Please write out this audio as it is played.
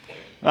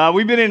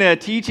We've been in a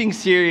teaching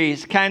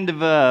series kind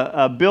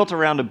of built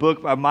around a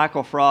book by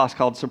Michael Frost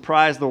called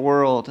Surprise the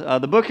World.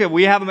 The book,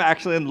 we have them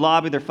actually in the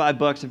lobby. They're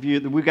 $5 if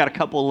you. We've got a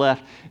couple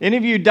left. Any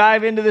of you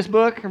dive into this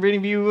book? Have any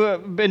of you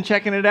been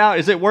checking it out?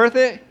 Is it worth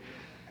it?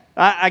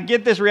 I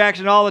get this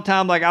reaction all the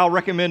time, like I'll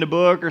recommend a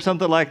book or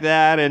something like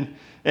that, and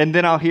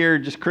then I'll hear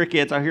just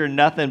crickets. I'll hear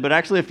nothing. But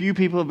actually, a few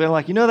people have been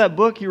like, you know that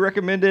book you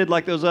recommended,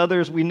 like those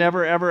others we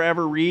never,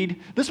 ever read?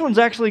 This one's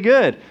actually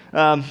good.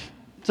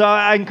 So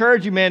I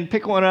encourage you, man,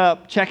 pick one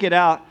up, check it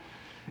out.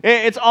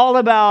 It's all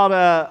about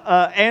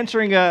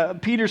answering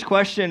Peter's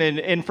question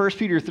in 1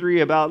 Peter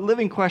 3 about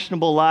living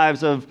questionable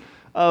lives of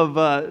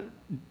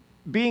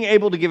being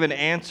able to give an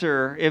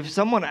answer. If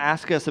someone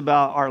asks us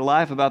about our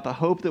life, about the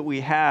hope that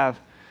we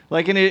have,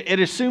 and it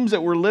assumes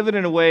that we're living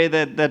in a way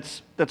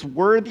that's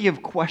worthy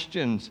of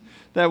questions,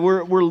 that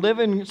we're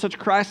living such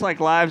Christ-like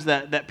lives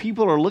that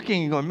people are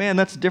looking and going, man,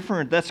 that's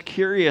different, that's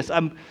curious.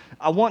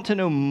 I want to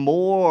know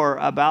more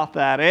about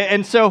that.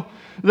 And so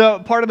the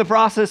part of the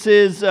process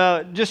is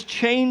just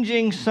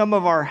changing some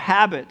of our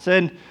habits.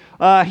 And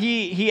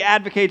he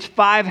advocates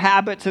 5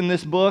 habits in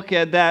this book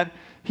that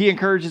he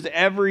encourages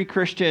every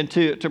Christian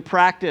to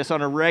practice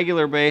on a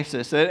regular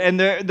basis. And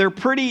they're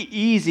pretty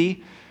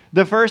easy.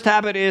 The first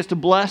habit is to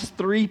bless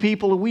 3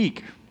 people a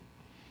week.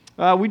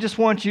 We just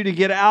want you to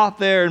get out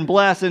there and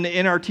bless. And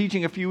in our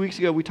teaching a few weeks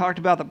ago, we talked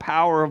about the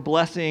power of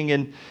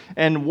blessing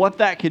and what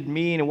that could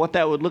mean and what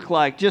that would look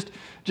like. Just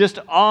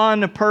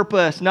on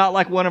purpose, not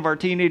like one of our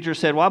teenagers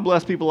said, well, I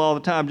bless people all the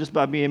time just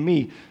by being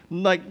me.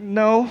 Like,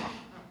 no.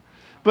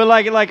 But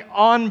like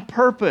on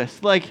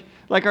purpose, like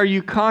are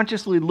you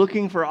consciously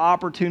looking for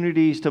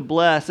opportunities to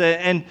bless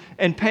and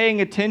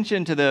paying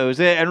attention to those?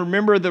 And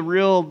remember the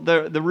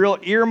real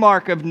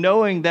earmark of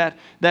knowing that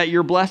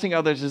you're blessing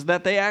others is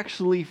that they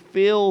actually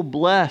feel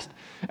blessed.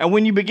 And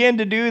when you begin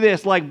to do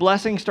this, like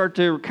blessings start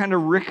to kind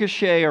of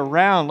ricochet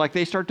around, like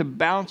they start to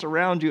bounce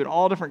around you in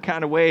all different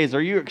kind of ways.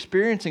 Are you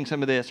experiencing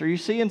some of this? Are you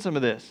seeing some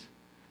of this?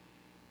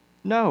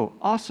 No.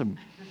 Awesome.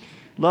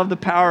 Love the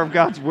power of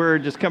God's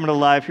word just coming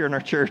alive here in our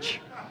church.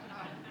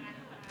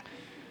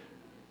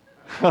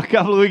 A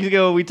couple of weeks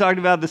ago, we talked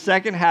about the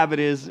second habit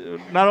is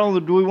not only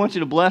do we want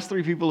you to bless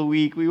 3 people a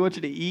week, we want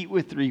you to eat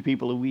with 3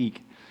 people a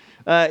week.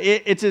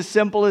 It's as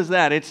simple as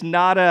that. It's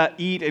not a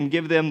eat and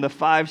give them the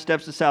 5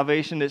 steps to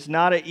salvation. It's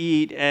not a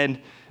eat and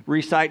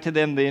recite to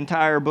them the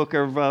entire book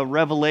of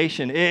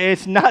Revelation.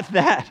 It's not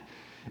that.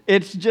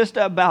 It's just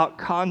about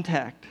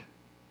contact,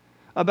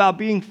 about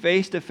being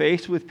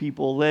face-to-face with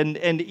people. And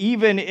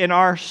even in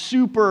our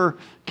super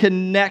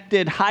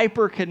connected,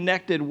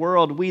 hyper-connected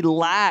world, we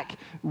lack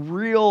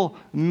real,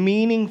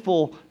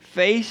 meaningful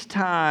face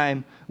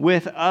time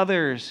with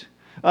others.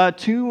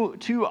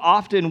 Too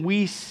often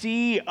we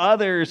see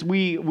others.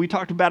 We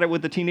talked about it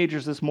with the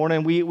teenagers this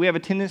morning. We have a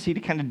tendency to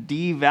kind of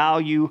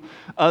devalue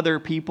other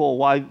people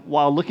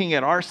while looking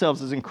at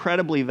ourselves as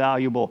incredibly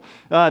valuable.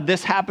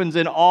 This happens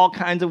in all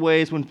kinds of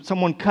ways. When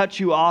someone cuts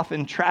you off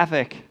in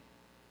traffic,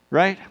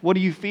 right? What do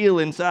you feel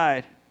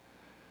inside?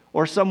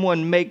 Or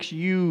someone makes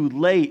you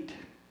late.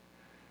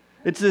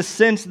 It's this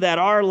sense that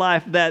our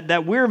life,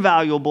 that we're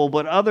valuable,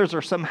 but others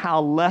are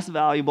somehow less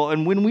valuable.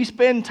 And when we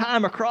spend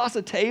time across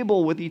a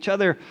table with each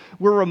other,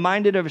 we're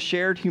reminded of a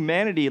shared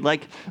humanity,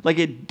 like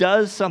it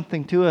does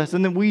something to us.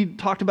 And then we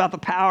talked about the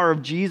power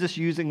of Jesus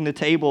using the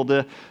table,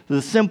 the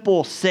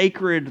simple,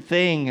 sacred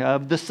thing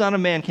of the Son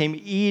of Man came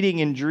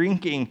eating and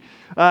drinking.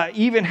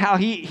 Even how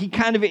he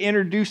kind of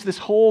introduced this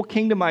whole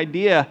kingdom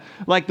idea,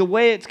 like the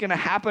way it's going to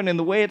happen and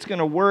the way it's going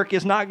to work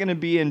is not going to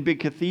be in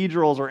big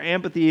cathedrals or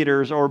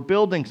amphitheaters or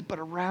buildings, but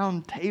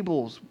around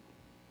tables,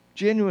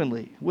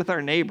 genuinely, with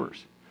our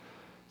neighbors.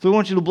 So we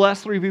want you to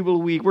bless 3 people a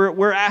week.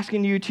 We're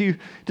asking you to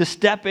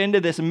step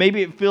into this, and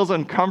maybe it feels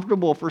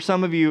uncomfortable for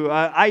some of you.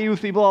 I eat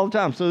with people all the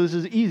time, so this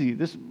is easy.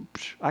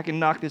 I can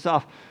knock this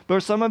off.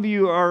 But some of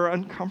you are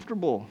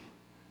uncomfortable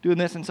doing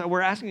this, and so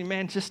we're asking you,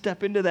 man, just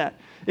step into that.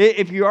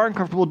 If you are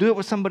uncomfortable, do it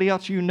with somebody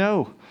else you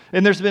know.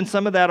 And there's been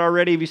some of that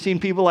already. Have you seen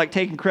people like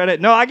taking credit?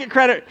 No, I get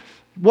credit.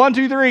 1,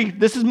 2, 3.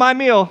 This is my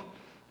meal.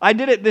 I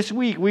did it this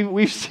week.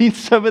 We've seen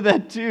some of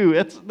that too.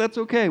 That's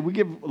okay. We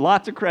give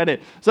lots of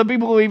credit. Some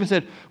people have even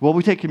said, well,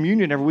 we take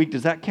communion every week.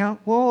 Does that count?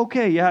 Well,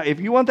 okay, yeah.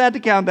 If you want that to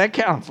count, that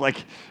counts.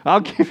 Like,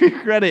 I'll give you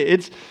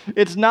credit.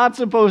 It's not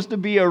supposed to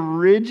be a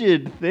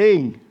rigid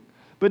thing,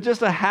 but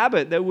just a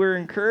habit that we're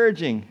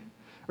encouraging.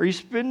 Are you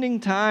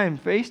spending time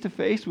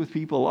face-to-face with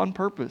people on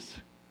purpose?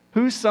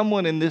 Who's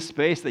someone in this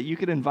space that you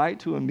could invite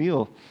to a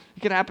meal?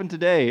 It could happen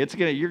today.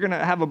 You're going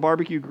to have a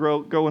barbecue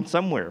going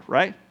somewhere,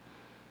 right?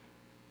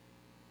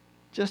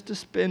 Just to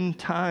spend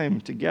time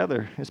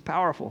together is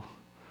powerful.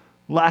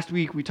 Last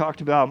week we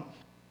talked about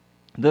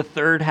the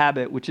third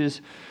habit, which is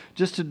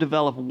just to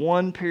develop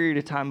 1 period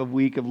of time a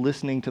week of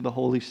listening to the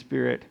Holy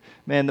Spirit.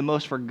 Man, the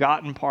most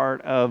forgotten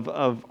part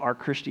of our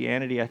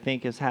Christianity, I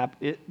think, is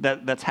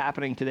that's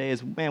happening today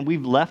is, man,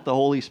 we've left the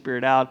Holy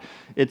Spirit out.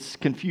 It's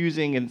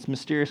confusing and it's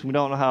mysterious. We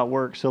don't know how it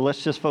works. So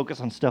let's just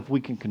focus on stuff we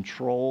can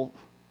control.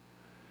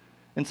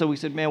 And so we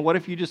said, man, what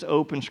if you just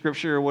open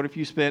Scripture? What if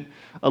you spent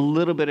a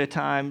little bit of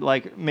time,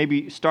 like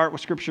maybe start with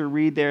Scripture,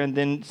 read there, and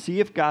then see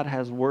if God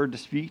has word to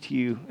speak to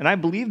you. And I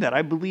believe that.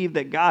 I believe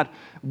that God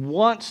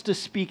wants to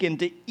speak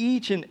into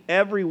each and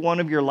every one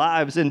of your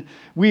lives. And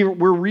we're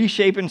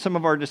reshaping some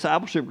of our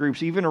discipleship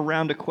groups, even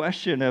around a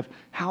question of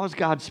how is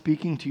God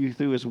speaking to you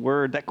through his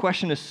word? That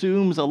question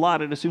assumes a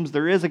lot. It assumes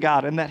there is a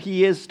God and that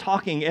he is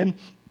talking. And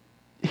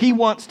he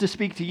wants to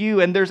speak to you,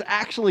 and there's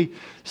actually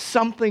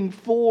something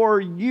for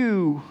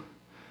you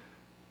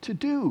to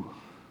do.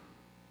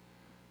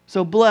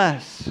 So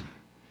bless,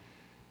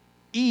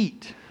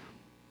 eat,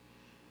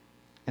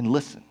 and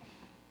listen.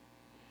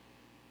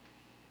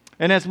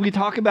 And as we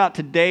talk about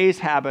today's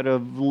habit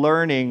of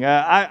learning,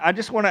 I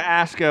just want to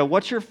ask,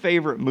 what's your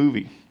favorite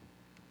movie?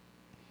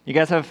 You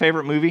guys have a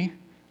favorite movie?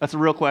 That's a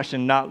real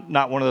question, not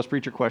one of those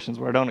preacher questions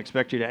where I don't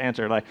expect you to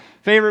answer. Like,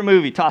 favorite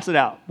movie, toss it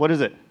out. What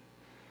is it?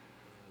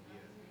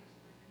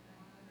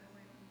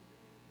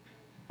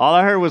 All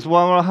I heard was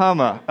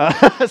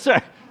Wamahama.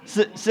 Sorry.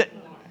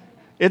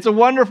 It's a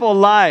Wonderful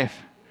Life.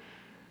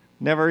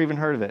 Never even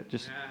heard of it.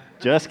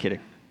 Just kidding.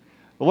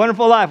 A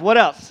Wonderful Life. What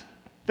else?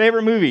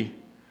 Favorite movie?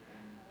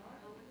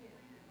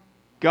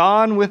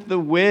 Gone with the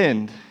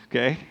Wind.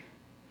 Okay.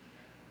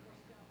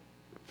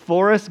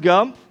 Forrest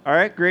Gump. All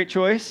right, great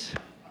choice.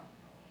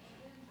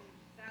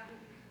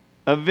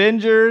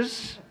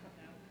 Avengers.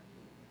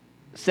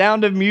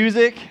 Sound of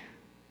Music.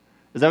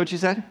 Is that what you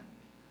said?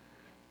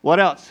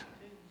 What else?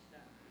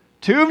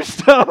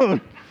 Tombstone.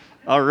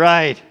 All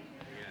right.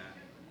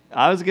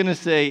 I was going to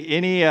say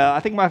I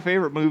think my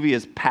favorite movie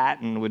is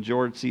Patton with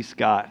George C.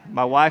 Scott.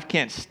 My wife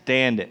can't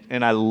stand it,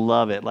 and I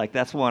love it. Like,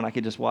 that's one I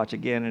could just watch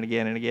again and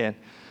again and again.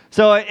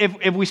 So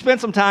if we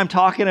spent some time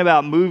talking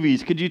about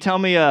movies, could you tell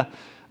me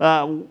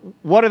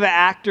what are the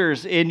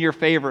actors in your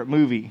favorite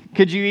movie?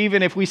 Could you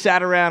even, if we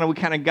sat around and we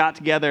kind of got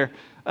together,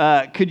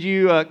 could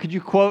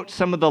you quote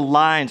some of the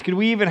lines? Could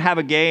we even have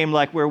a game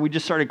like where we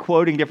just started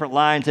quoting different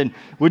lines? And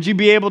would you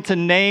be able to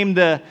name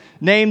the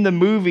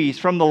movies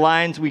from the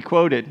lines we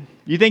quoted?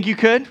 You think you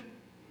could?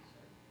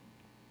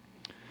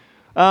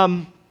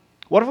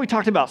 What if we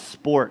talked about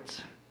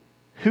sports?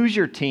 Who's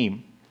your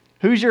team?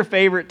 Who's your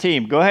favorite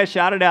team? Go ahead,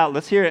 shout it out.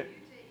 Let's hear it.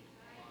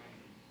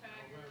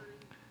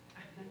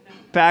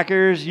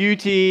 Packers,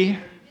 UT.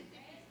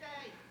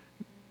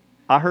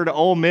 I heard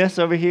Ole Miss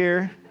over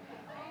here.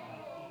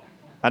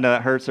 I know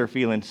that hurts her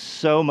feelings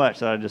so much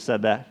that I just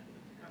said that.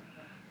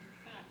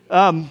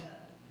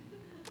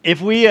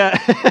 If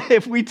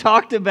we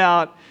talked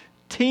about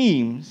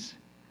teams,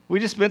 we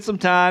just spent some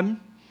time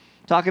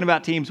talking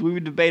about teams. We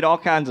would debate all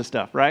kinds of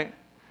stuff, right?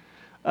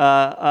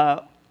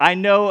 I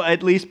know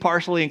at least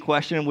partially in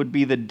question would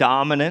be the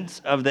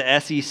dominance of the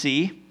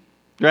SEC,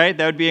 right?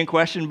 That would be in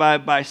question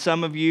by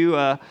some of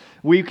you.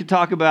 We could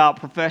talk about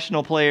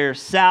professional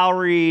players'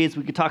 salaries.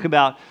 We could talk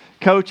about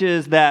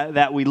coaches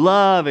that we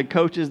love and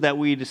coaches that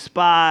we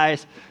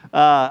despise.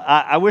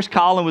 I wish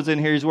Colin was in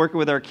here. He's working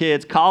with our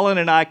kids. Colin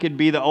and I could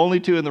be the only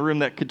two in the room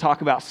that could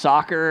talk about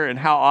soccer and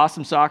how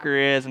awesome soccer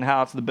is and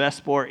how it's the best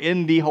sport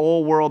in the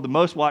whole world, the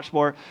most watched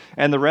sport,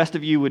 and the rest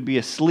of you would be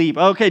asleep.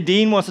 Okay,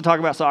 Dean wants to talk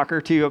about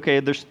soccer too. Okay,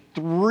 there's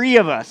 3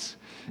 of us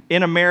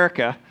in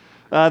America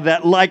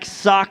that like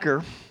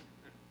soccer.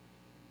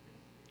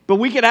 But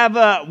we could have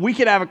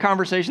a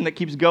conversation that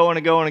keeps going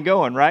and going and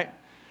going, right?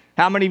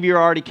 How many of you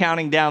are already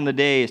counting down the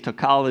days to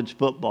college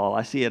football?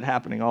 I see it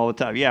happening all the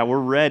time. Yeah, we're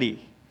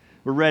ready.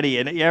 We're ready.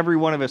 And every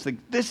one of us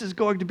think, this is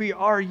going to be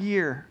our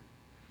year.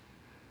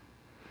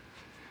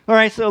 All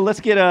right, so let's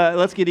get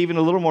even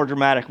a little more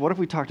dramatic. What if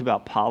we talked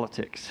about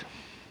politics?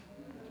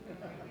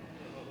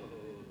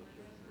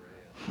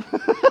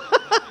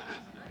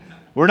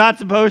 We're not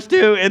supposed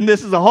to, and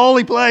this is a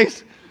holy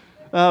place.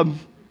 Who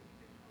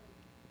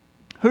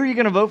are you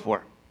going to vote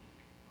for?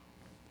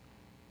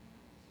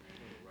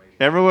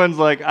 Everyone's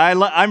like,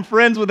 I'm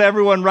friends with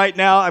everyone right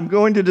now. I'm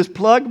going to just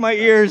plug my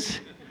ears.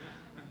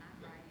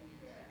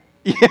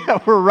 Yeah,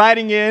 we're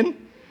writing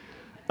in.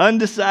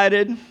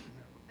 Undecided.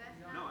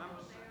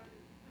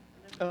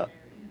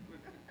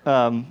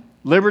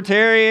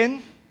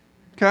 Libertarian.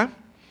 Okay.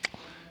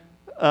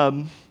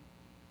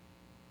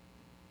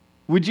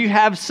 Would you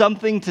have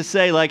something to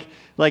say, like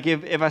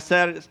if I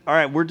said, all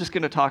right, we're just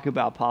going to talk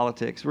about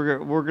politics. We're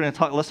going to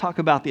talk. Let's talk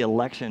about the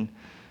election.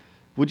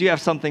 Would you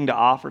have something to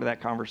offer to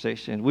that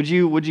conversation? Would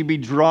you be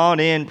drawn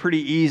in pretty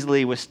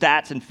easily with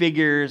stats and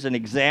figures and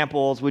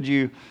examples? Would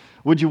you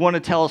want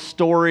to tell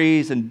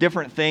stories and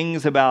different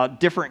things about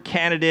different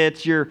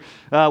candidates?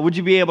 Would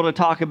you be able to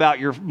talk about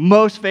your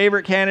most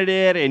favorite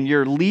candidate and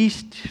your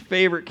least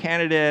favorite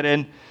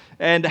candidate?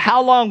 And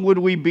how long would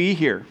we be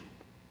here?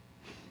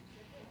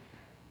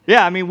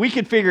 Yeah, I mean, we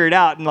could figure it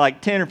out in like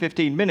 10 or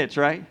 15 minutes,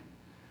 right?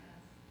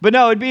 But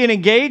no, it'd be an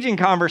engaging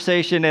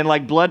conversation, and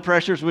like blood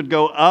pressures would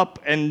go up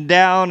and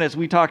down as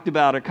we talked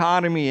about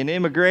economy and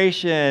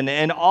immigration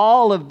and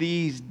all of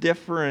these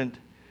different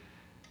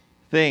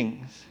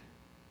things.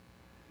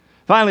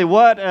 Finally,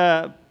 what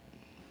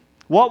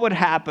would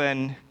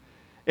happen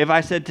if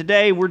I said,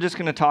 today we're just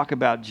going to talk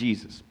about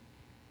Jesus?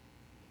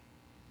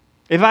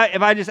 If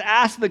I just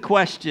ask the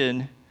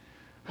question,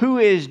 who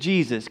is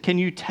Jesus? Can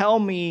you tell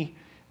me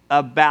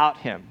about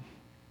him?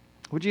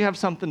 Would you have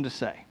something to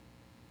say?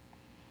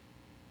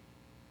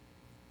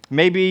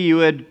 Maybe you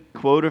would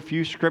quote a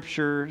few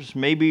scriptures.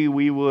 Maybe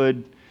we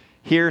would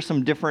hear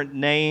some different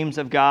names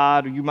of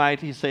God. You might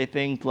say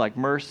things like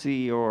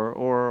mercy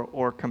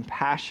or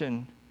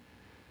compassion.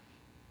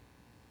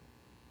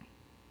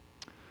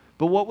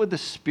 But what would the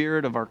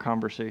spirit of our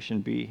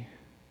conversation be?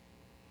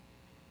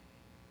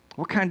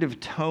 What kind of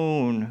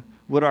tone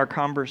would our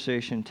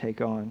conversation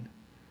take on?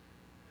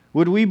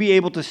 Would we be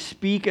able to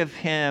speak of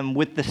him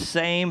with the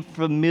same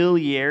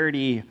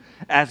familiarity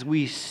as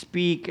we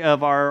speak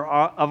of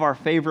our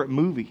favorite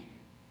movie?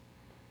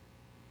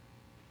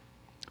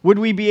 Would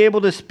we be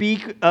able to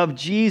speak of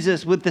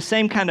Jesus with the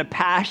same kind of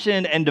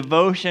passion and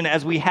devotion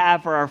as we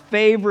have for our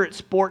favorite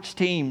sports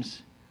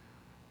teams?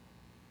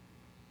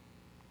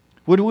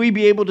 Would we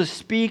be able to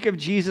speak of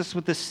Jesus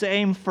with the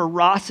same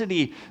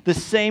ferocity, the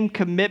same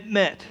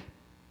commitment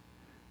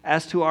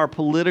as to our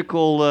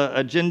political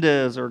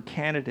agendas or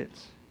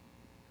candidates?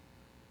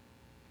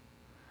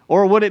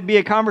 Or would it be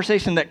a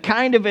conversation that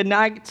kind of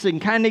ignites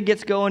and kind of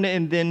gets going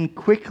and then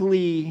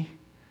quickly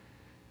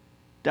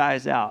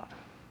dies out?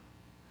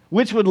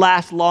 Which would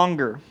last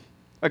longer?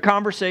 A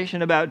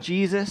conversation about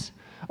Jesus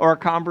or a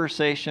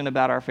conversation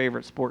about our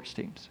favorite sports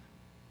teams?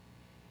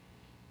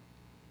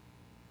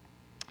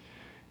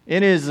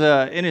 In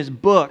his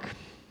book,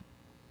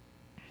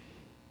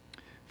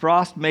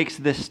 Frost makes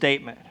this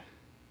statement.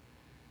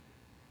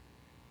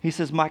 He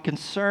says, "My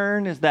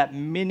concern is that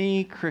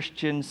many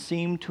Christians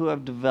seem to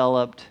have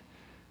developed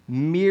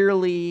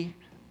merely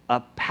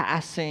a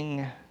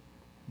passing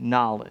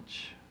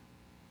knowledge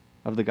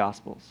of the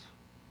Gospels."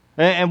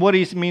 And what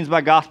he means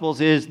by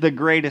Gospels is the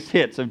greatest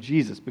hits of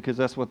Jesus, because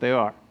that's what they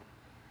are.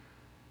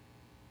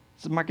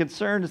 So my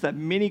concern is that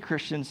many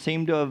Christians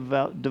seem to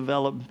have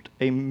developed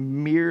a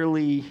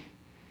merely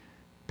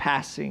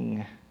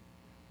passing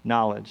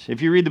knowledge.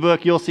 If you read the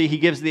book, you'll see he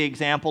gives the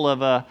example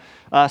of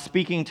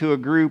speaking to a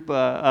group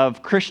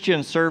of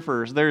Christian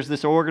surfers. There's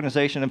this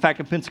organization. In fact,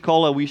 in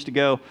Pensacola, we used to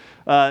go.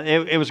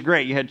 It was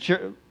great. You had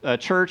a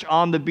church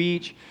on the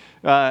beach.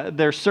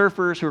 They're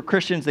surfers who are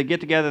Christians. They get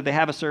together, they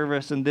have a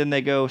service, and then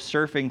they go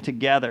surfing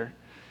together.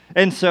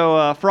 And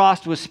so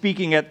Frost was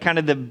speaking at kind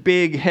of the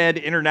big head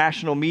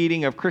international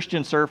meeting of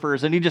Christian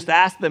surfers, and he just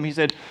asked them, he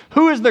said,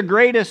 "Who is the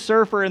greatest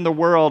surfer in the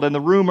world?" And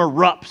the room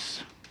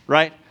erupts,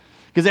 right?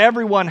 Because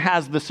everyone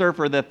has the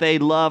surfer that they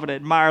love and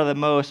admire the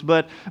most.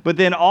 But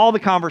then all the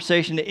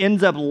conversation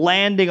ends up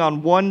landing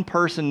on one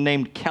person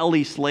named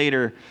Kelly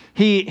Slater.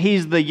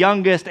 He's the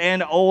youngest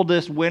and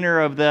oldest winner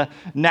of the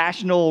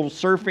international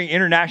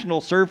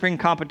surfing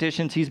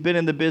competitions. He's been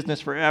in the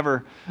business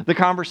forever. The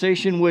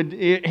conversation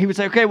he would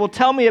say, "Okay, well,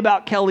 tell me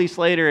about Kelly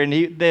Slater." And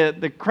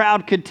the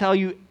crowd could tell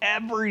you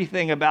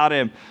everything about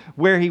him: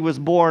 where he was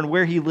born,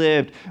 where he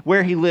lived,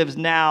 where he lives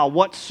now,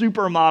 what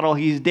supermodel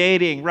he's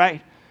dating,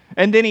 right?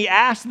 And then he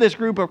asked this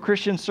group of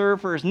Christian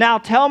surfers, "Now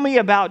tell me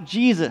about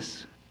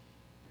Jesus."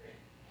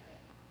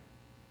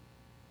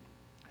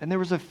 And there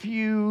was a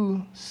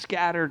few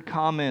scattered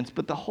comments,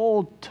 but the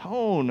whole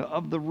tone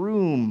of the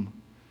room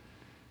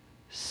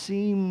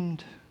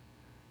seemed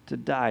to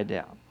die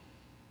down.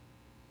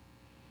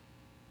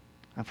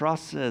 And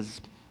Frost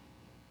says,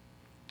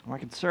 "My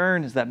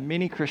concern is that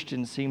many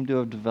Christians seem to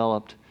have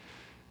developed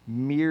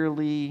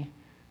merely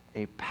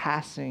a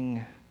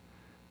passing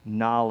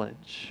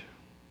knowledge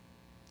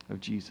of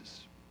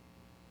Jesus.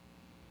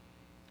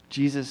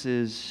 Jesus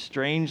is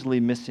strangely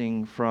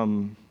missing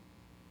from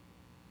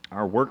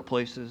our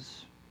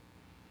workplaces,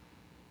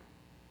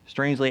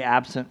 strangely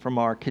absent from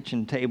our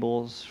kitchen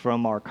tables,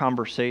 from our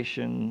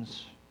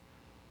conversations,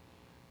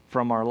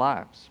 from our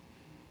lives."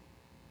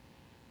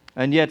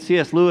 And yet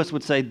C.S. Lewis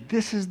would say,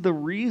 this is the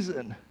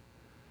reason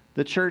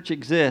the church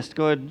exists.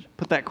 Go ahead and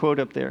put that quote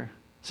up there.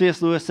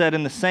 C.S. Lewis said,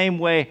 "In the same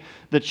way,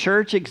 the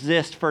church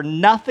exists for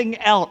nothing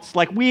else,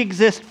 like we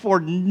exist for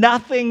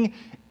nothing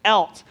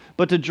else,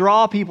 but to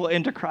draw people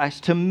into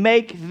Christ, to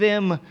make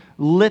them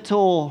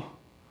little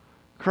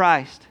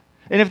Christ."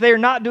 And if they're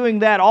not doing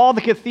that, all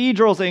the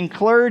cathedrals and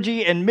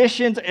clergy and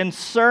missions and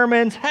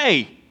sermons,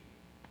 hey,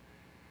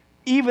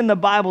 even the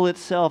Bible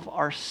itself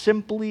are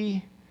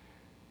simply,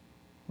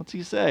 what's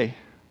he say?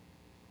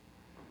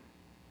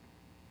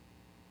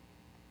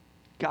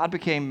 God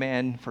became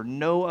man for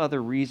no other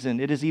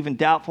reason. It is even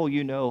doubtful,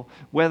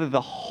 whether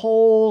the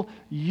whole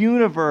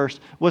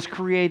universe was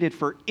created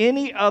for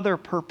any other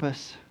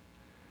purpose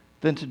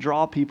than to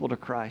draw people to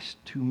Christ,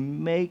 to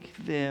make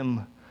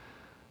them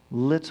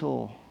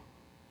little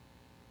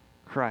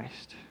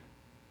Christ.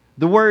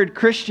 The word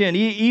Christian,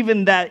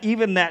 even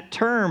that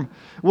term,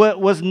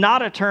 was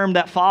not a term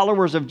that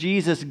followers of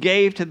Jesus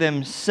gave to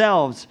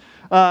themselves.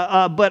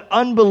 But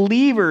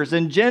unbelievers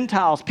and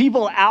Gentiles,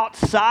 people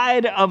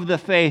outside of the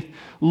faith,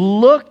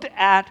 looked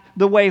at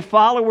the way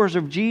followers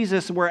of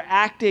Jesus were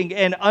acting,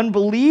 and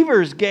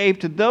unbelievers gave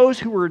to those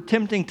who were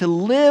attempting to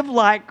live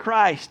like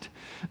Christ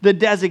the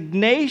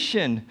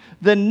designation,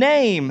 the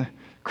name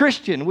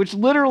Christian, which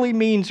literally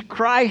means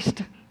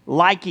Christ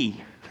likey.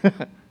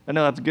 I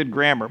know that's good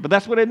grammar, but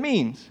that's what it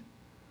means.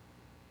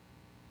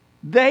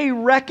 They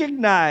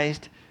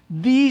recognized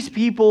these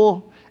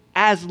people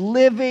as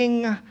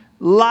living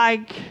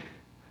like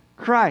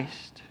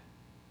Christ.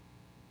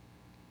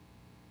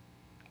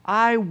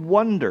 I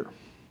wonder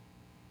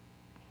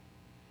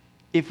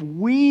if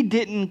we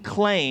didn't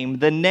claim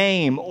the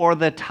name or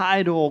the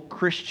title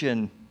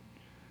Christian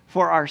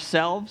for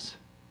ourselves,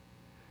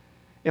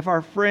 if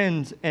our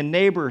friends and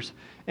neighbors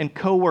and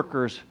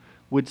coworkers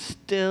would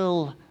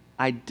still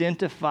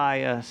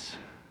identify us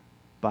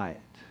by it.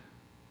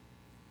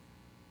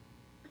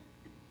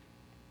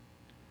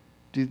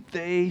 Do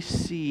they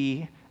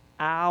see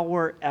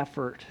our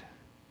effort,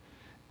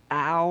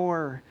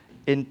 our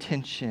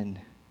intention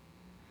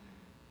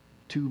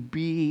to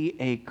be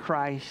a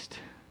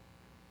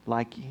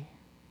Christ-liking?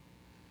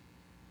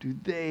 Do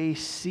they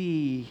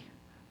see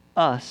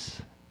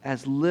us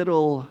as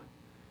little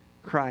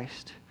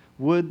Christ?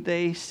 Would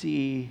they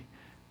see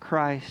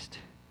Christ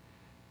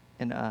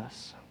in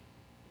us?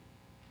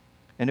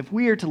 And if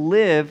we are to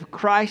live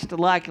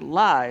Christ-like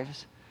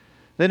lives,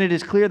 then it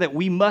is clear that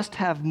we must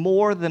have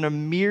more than a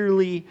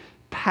merely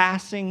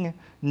passing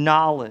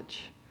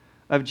knowledge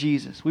of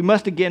Jesus. We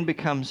must again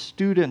become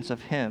students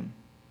of Him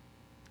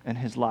and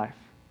His life.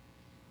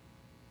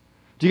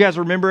 Do you guys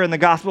remember in the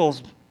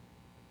Gospels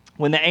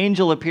when the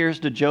angel appears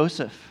to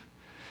Joseph?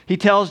 He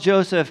tells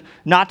Joseph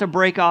not to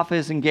break off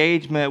his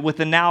engagement with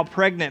the now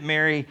pregnant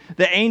Mary.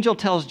 The angel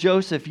tells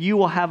Joseph, you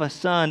will have a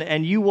son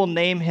and you will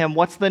name him.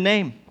 What's the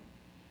name?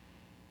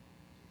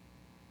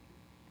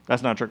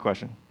 That's not a trick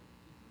question.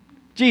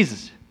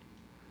 Jesus.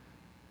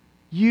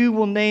 You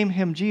will name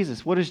him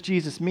Jesus. What does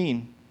Jesus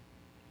mean?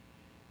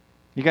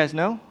 You guys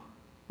know?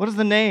 What is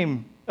the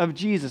name of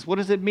Jesus? What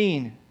does it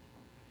mean?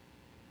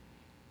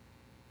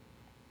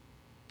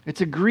 It's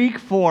a Greek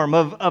form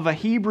of a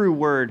Hebrew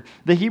word.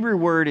 The Hebrew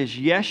word is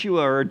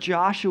Yeshua or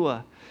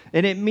Joshua,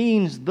 and it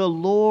means the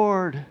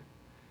Lord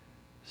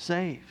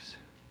saves.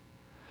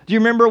 Do you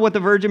remember what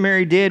the Virgin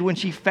Mary did when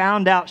she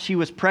found out she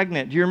was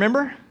pregnant? Do you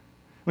remember?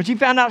 When she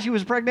found out she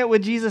was pregnant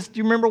with Jesus, do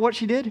you remember what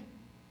she did?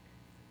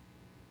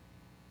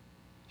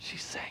 She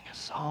sang a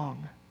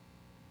song.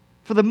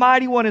 For the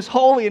Mighty One is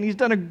holy, and He's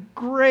done a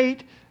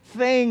great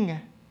thing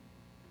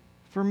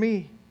for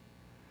me.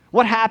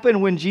 What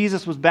happened when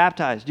Jesus was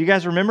baptized? Do you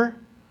guys remember?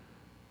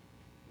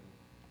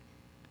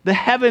 The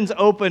heavens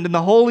opened and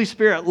the Holy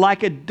Spirit,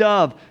 like a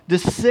dove,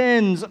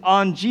 descends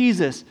on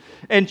Jesus.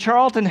 And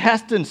Charlton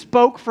Heston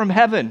spoke from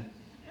heaven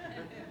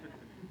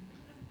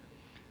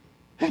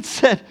and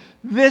said,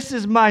 "This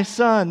is my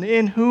Son,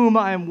 in whom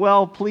I am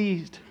well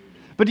pleased."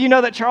 But do you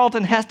know that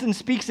Charlton Heston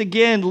speaks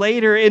again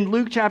later in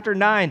Luke chapter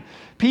 9?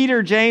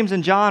 Peter, James,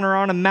 and John are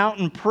on a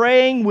mountain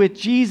praying with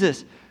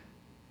Jesus.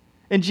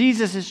 And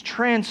Jesus is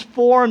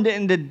transformed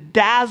into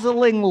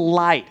dazzling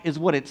light, is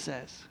what it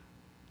says.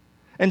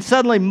 And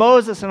suddenly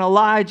Moses and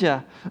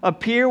Elijah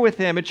appear with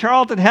him. And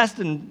Charlton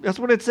Heston, that's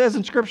what it says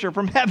in Scripture,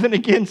 from heaven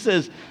again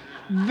says,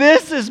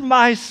 "This is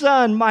my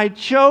Son, my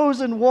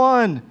chosen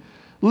one.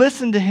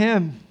 Listen to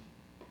him."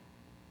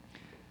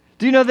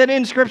 Do you know that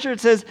in Scripture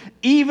it says,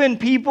 even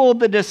people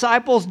the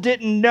disciples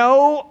didn't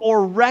know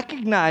or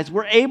recognize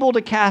were able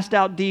to cast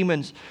out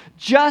demons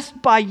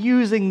just by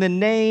using the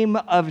name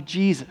of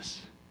Jesus?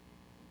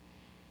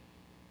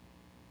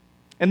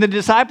 And the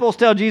disciples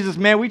tell Jesus,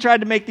 "Man, we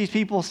tried to make these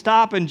people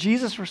stop." And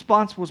Jesus'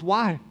 response was,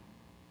 "Why?"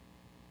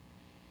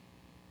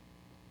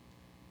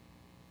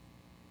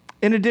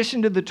 In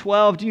addition to the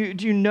 12, do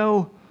you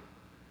know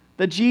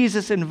that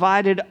Jesus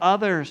invited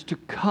others to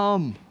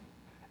come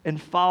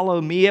and follow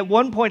me? At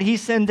one point, He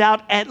sends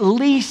out at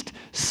least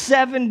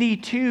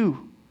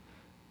 72.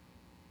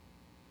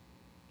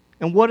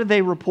 And what do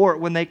they report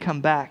when they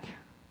come back?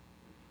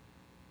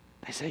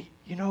 They say,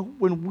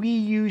 when we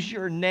use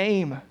your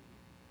name,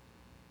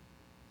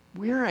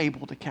 we're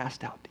able to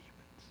cast out demons.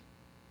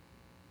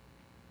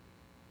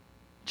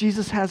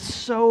 Jesus has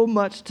so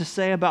much to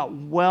say about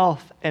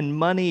wealth and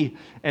money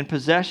and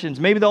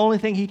possessions. Maybe the only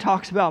thing He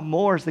talks about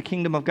more is the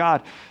kingdom of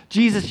God.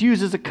 Jesus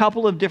uses a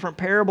couple of different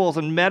parables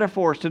and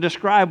metaphors to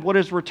describe what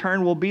His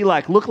return will be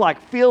like, look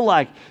like, feel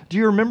like. Do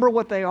you remember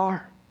what they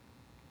are?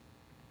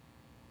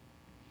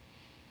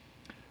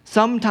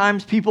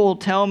 Sometimes people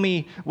tell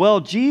me,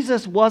 "Well,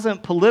 Jesus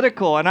wasn't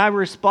political." And I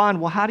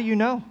respond, "Well, how do you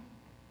know?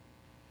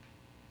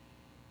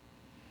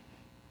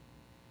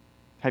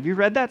 Have you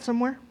read that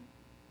somewhere?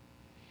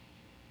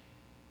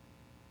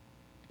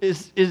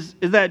 Is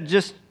that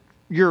just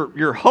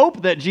your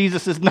hope that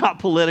Jesus is not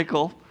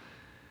political?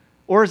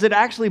 Or is it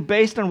actually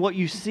based on what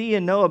you see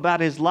and know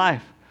about His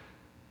life?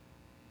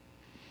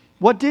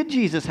 What did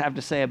Jesus have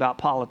to say about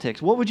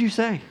politics? What would you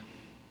say?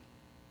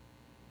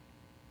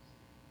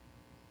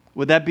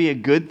 Would that be a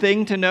good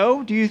thing to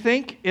know, do you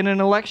think, in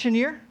an election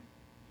year?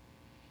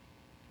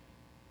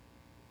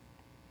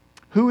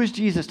 Who is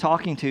Jesus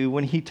talking to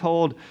when He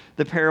told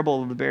the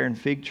parable of the barren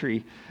fig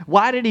tree?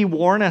 Why did He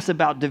warn us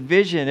about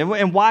division?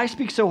 And why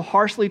speak so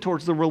harshly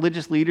towards the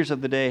religious leaders of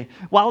the day,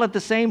 while at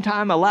the same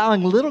time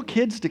allowing little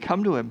kids to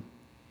come to Him?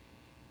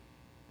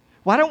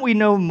 Why don't we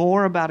know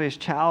more about his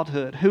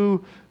childhood?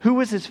 Who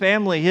was his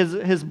family,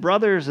 his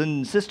brothers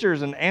and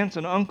sisters and aunts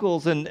and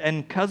uncles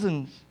and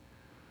cousins?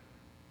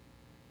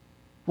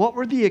 What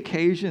were the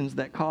occasions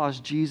that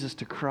caused Jesus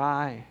to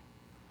cry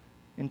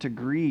and to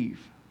grieve?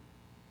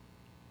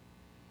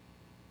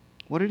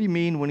 What did he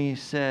mean when he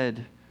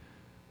said,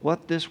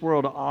 what this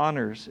world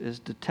honors is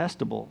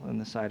detestable in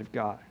the sight of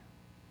God?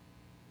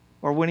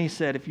 Or when he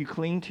said, if you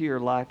cling to your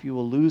life, you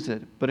will lose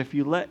it. But if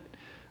you let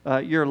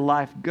your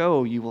life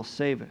go, you will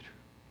save it.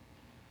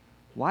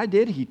 Why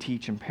did he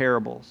teach in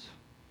parables?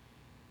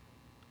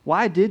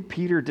 Why did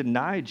Peter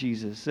deny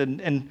Jesus?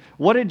 And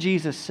what did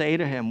Jesus say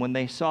to him when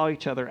they saw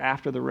each other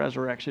after the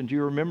resurrection? Do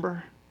you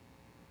remember?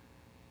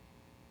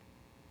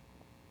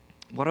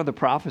 What are the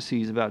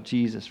prophecies about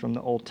Jesus from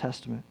the Old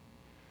Testament?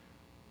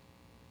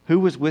 Who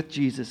was with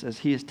Jesus as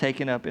he is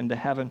taken up into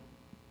heaven?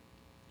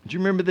 Do you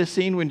remember this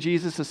scene when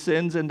Jesus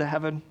ascends into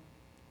heaven?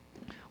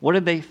 What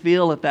did they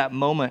feel at that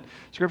moment?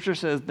 Scripture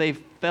says they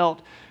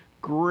felt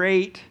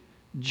great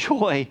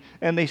joy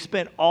and they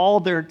spent all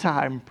their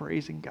time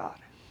praising God.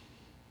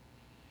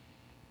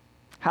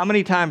 How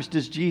many times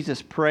does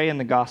Jesus pray in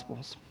the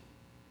Gospels?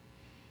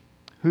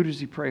 Who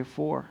does he pray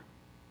for?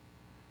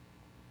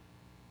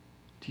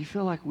 Do you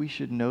feel like we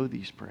should know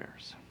these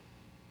prayers?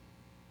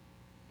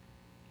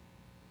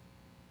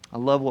 I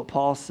love what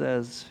Paul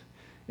says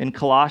in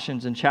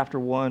Colossians in chapter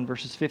 1,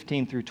 verses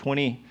 15 through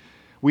 20.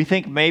 We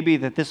think maybe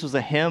that this was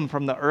a hymn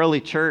from the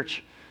early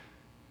church.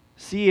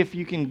 See if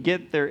you can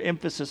get their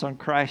emphasis on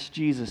Christ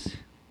Jesus.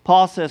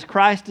 Paul says,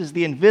 Christ is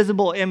the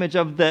visible image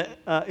of the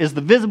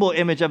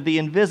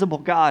invisible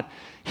God.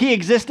 He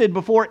existed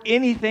before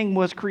anything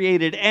was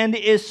created and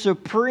is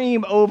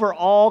supreme over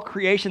all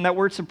creation. That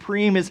word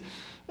supreme is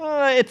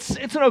it's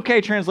an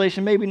okay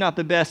translation, maybe not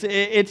the best.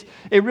 It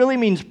really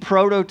means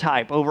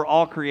prototype over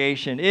all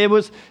creation.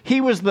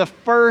 He was the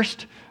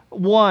first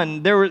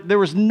one. There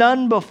was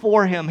none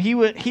before him. He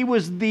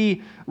was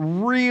the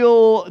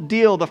real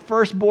deal, the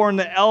firstborn,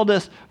 the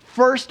eldest,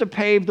 first to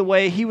pave the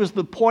way. He was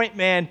the point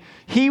man.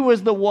 He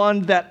was the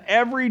one that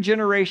every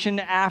generation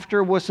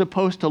after was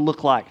supposed to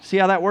look like. See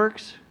how that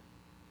works?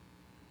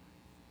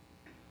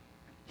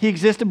 He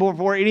existed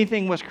before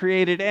anything was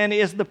created and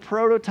is the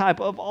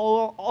prototype of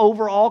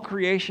over all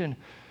creation.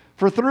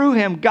 For through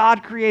him,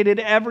 God created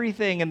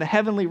everything in the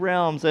heavenly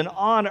realms and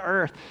on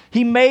earth.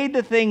 He made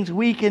the things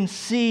we can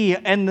see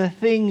and the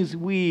things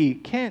we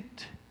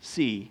can't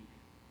see.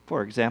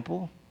 For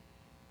example,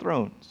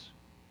 thrones,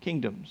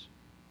 kingdoms,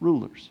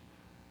 rulers,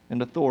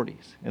 and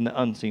authorities in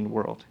the unseen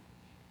world.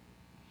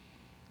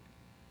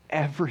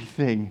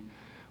 Everything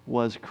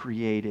was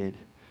created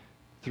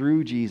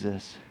through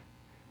Jesus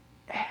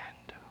and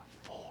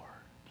for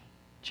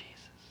Jesus.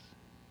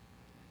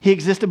 He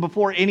existed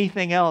before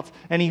anything else,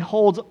 and he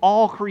holds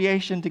all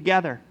creation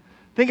together.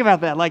 Think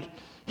about that. Like,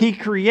 he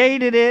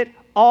created it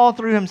all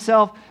through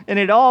himself, and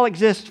it all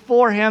exists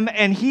for him,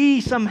 and he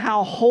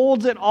somehow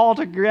holds it all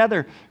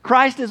together.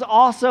 Christ is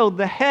also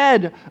the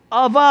head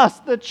of us,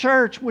 the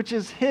church, which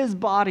is his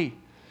body.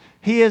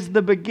 He is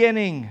the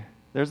beginning.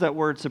 There's that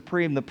word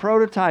supreme, the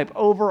prototype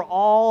over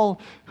all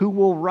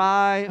who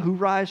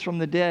rise from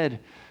the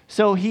dead.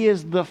 So he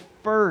is the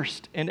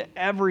first in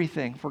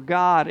everything, for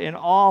God in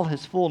all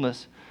his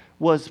fullness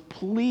was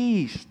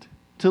pleased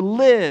to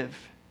live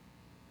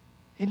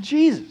in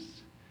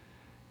Jesus.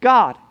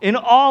 God, in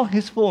all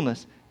his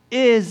fullness,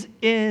 is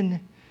in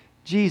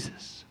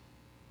Jesus.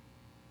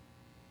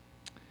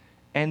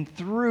 And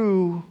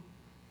through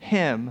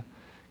him,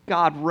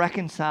 God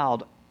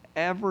reconciled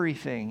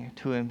everything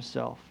to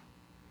himself.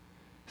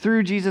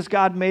 Through Jesus,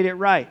 God made it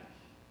right.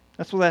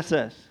 That's what that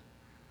says.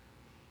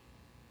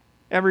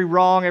 Every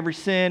wrong, every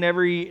sin,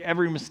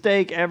 every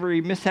mistake, every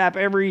mishap,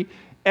 every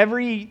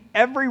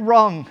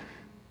wrong,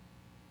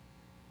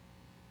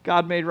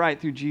 God made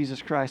right through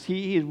Jesus Christ.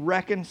 He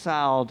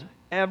reconciled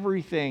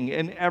everything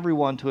and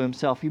everyone to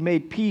himself. He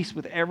made peace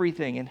with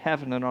everything in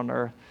heaven and on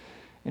earth.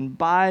 And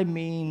by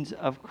means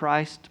of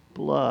Christ's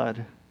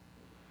blood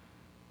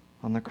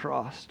on the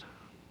cross.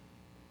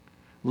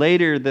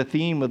 Later, the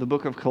theme of the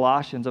book of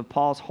Colossians, of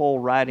Paul's whole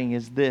writing,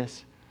 is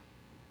this: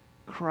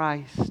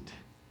 Christ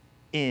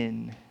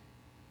in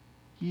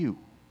you.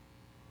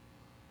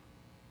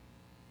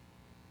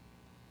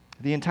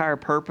 The entire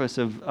purpose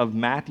of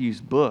Matthew's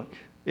book,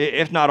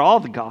 if not all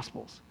the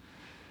Gospels,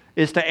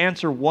 is to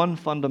answer one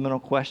fundamental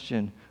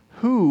question: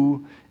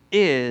 who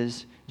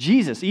is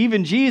Jesus?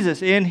 Even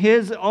Jesus, in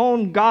his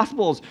own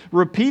Gospels,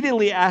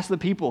 repeatedly asked the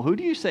people, who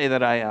do you say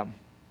that I am?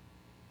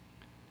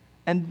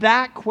 And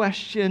that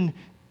question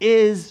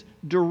is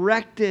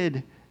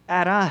directed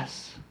at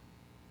us.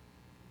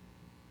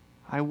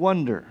 I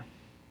wonder,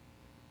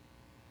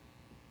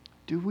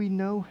 do we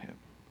know him?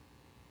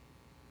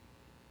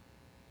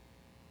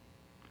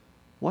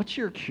 What's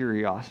your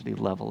curiosity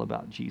level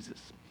about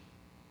Jesus?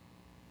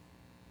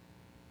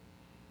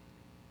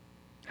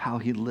 How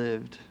he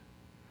lived,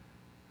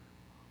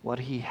 what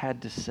he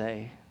had to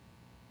say.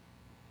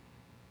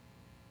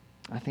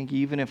 I think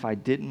even if I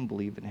didn't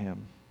believe in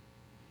him,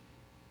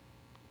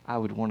 I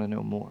would want to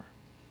know more.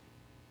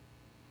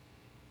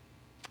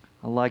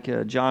 I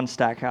like John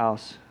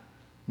Stackhouse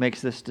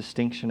makes this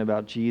distinction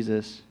about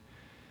Jesus.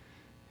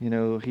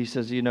 He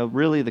says,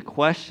 really the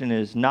question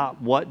is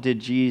not what did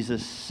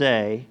Jesus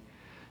say.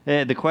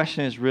 The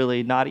question is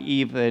really not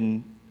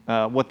even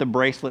what the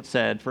bracelet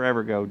said forever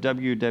ago,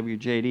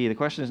 WWJD. The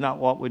question is not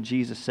what would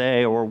Jesus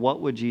say or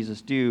what would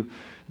Jesus do.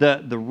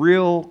 The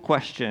real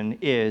question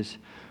is,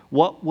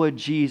 what would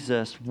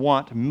Jesus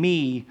want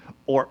me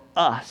or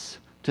us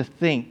to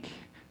think,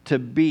 to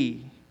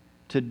be,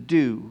 to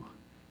do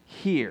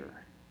here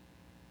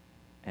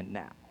and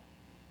now?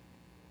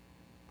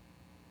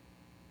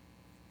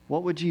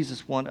 What would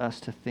Jesus want us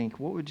to think?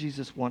 What would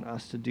Jesus want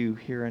us to do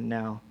here and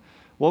now?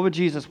 What would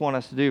Jesus want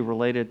us to do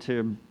related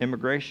to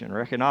immigration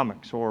or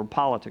economics or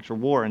politics or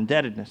war,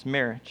 indebtedness,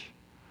 marriage?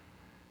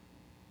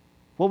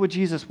 What would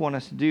Jesus want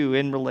us to do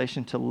in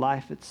relation to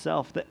life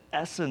itself, the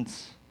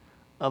essence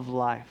of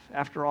life?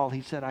 After all,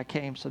 he said, I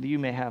came so that you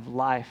may have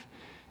life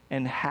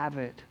and have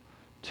it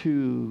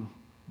to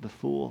the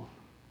full.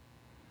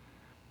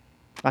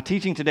 My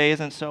teaching today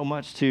isn't so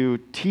much to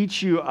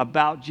teach you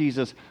about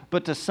Jesus,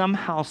 but to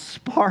somehow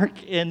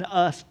spark in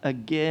us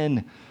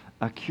again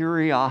a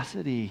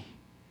curiosity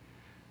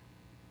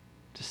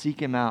to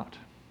seek him out,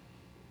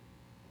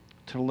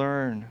 to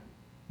learn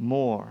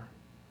more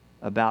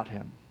about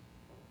him.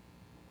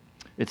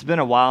 It's been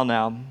a while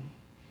now,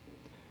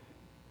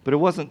 but it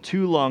wasn't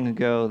too long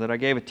ago that I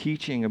gave a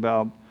teaching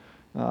about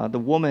the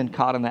woman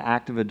caught in the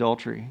act of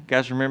adultery. You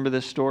guys remember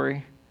this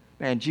story?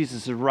 Man,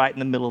 Jesus is right in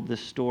the middle of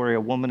this story.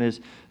 A woman is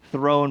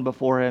thrown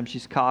before him.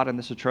 She's caught in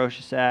this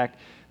atrocious act.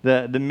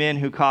 The men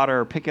who caught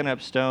her are picking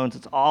up stones.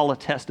 It's all a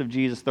test of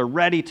Jesus. They're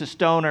ready to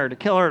stone her, to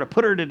kill her, to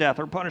put her to death.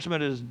 Her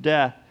punishment is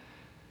death.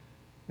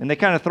 And they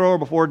kind of throw her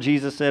before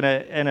Jesus in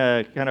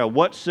a kind of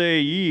what say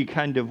ye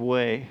kind of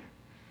way.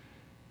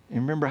 And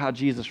remember how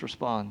Jesus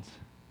responds.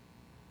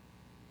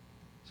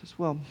 He says,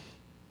 well,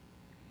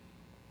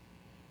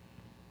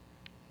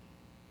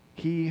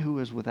 he who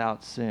is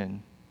without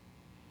sin,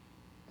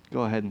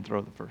 go ahead and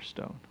throw the first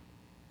stone.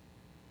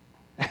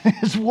 And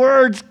his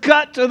words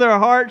cut to their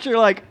hearts. You're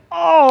like,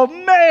 oh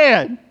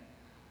man.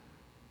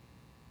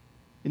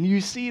 And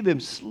you see them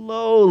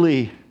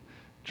slowly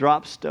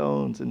drop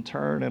stones and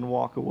turn and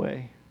walk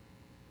away.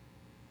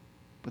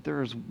 But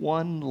there is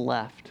one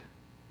left.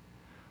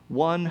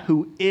 One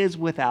who is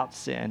without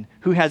sin,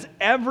 who has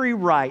every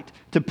right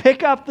to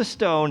pick up the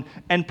stone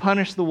and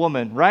punish the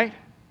woman, right?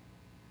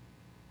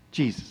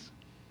 Jesus.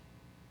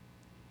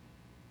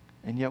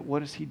 And yet, what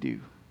does he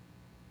do?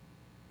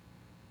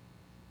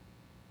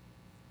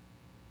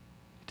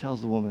 He tells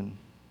the woman,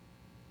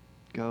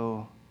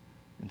 go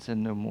and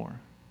sin no more.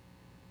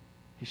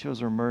 He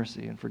shows her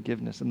mercy and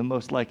forgiveness in the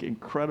most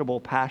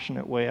incredible,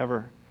 passionate way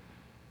ever.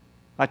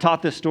 I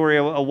taught this story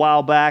a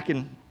while back,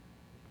 and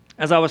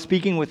as I was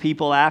speaking with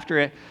people after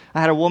it,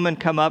 I had a woman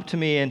come up to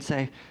me and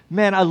say,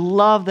 man, I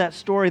love that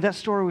story. That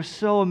story was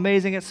so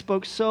amazing. It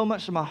spoke so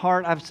much to my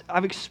heart.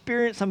 I've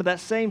experienced some of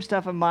that same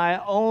stuff in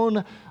my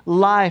own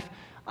life.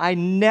 I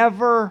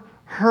never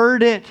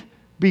heard it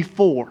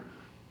before.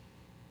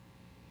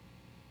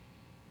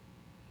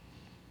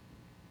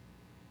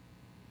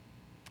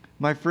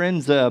 My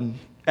friends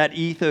at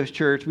Ethos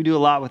Church, we do a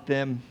lot with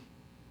them.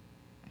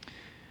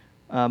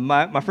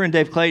 My friend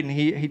Dave Clayton,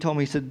 he told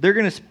me, he said, they're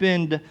going to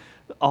spend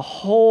a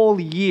whole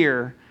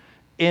year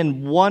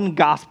in one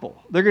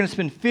gospel. They're going to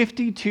spend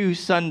 52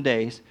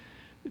 Sundays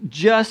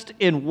just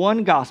in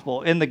one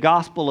gospel, in the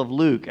Gospel of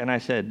Luke. And I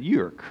said,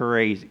 you're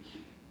crazy.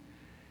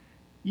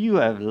 You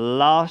have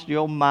lost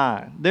your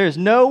mind. There's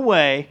no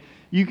way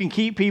you can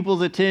keep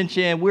people's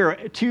attention. We're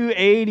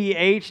 280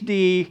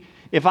 HD.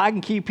 If I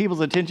can keep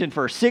people's attention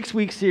for a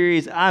 6-week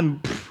series,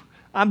 I'm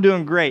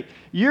doing great.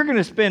 You're going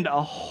to spend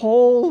a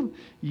whole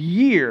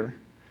year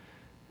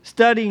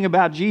studying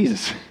about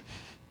Jesus.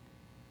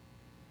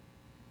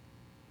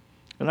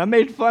 And I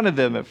made fun of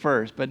them at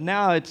first, but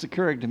now it's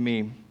occurring to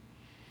me,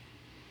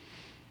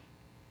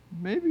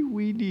 maybe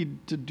we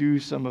need to do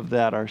some of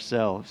that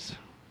ourselves.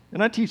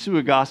 And I teach through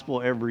a gospel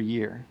every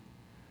year.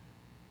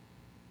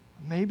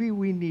 Maybe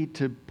we need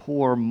to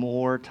pour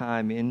more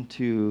time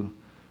into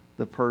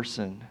the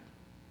person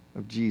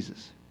of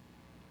Jesus.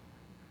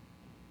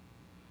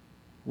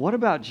 What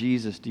about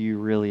Jesus do you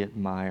really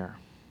admire?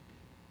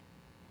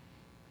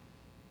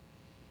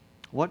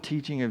 What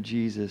teaching of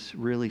Jesus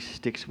really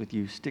sticks with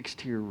you, sticks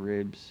to your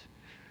ribs?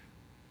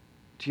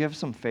 Do you have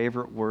some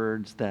favorite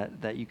words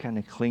that you kind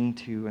of cling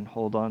to and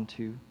hold on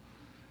to?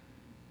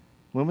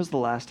 When was the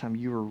last time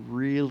you were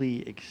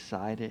really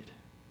excited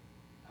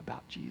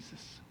about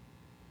Jesus?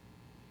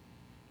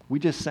 We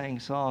just sang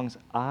songs,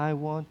 I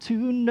want to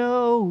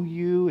know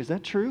you. Is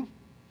that true?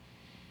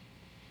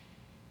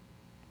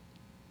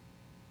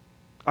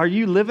 Are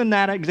you living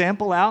that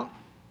example out?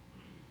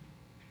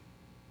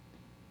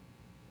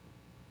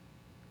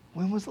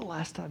 When was the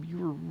last time you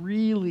were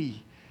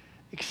really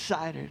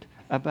excited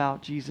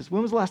about Jesus?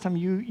 When was the last time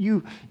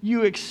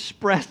you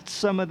expressed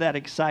some of that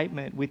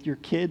excitement with your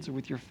kids or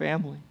with your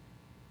family?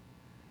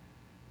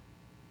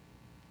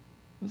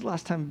 When's the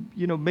last time,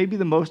 maybe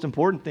the most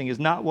important thing is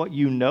not what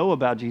you know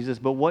about Jesus,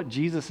 but what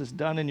Jesus has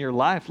done in your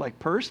life, like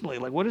personally.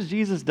 Like, what has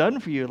Jesus done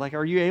for you? Like,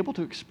 are you able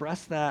to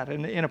express that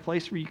in a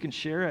place where you can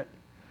share it?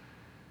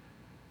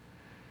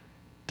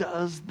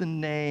 Does the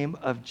name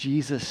of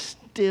Jesus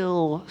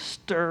still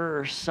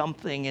stir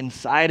something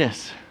inside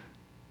us?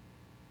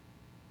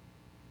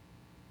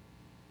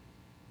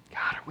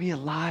 God, are we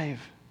alive?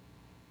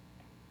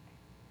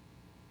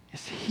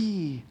 Is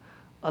he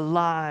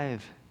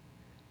alive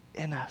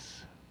in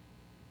us?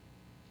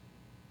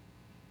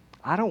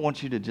 I don't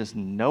want you to just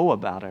know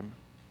about him.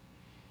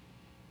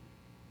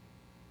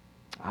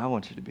 I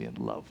want you to be in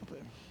love with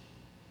him.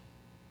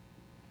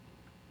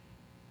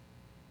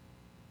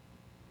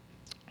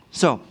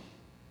 So,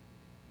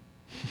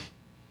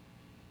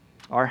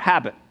 our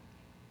habit.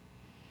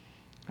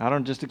 I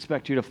don't just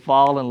expect you to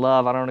fall in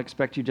love. I don't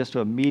expect you just to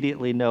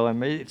immediately know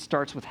him. It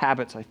starts with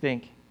habits, I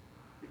think.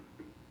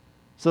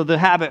 So the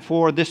habit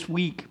for this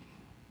week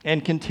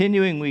and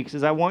continuing weeks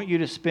is I want you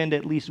to spend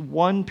at least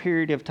one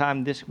period of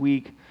time this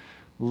week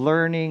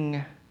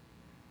learning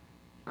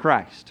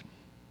Christ.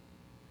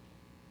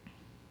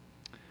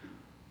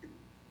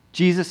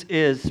 Jesus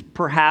is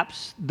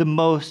perhaps the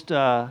most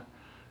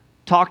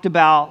talked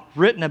about,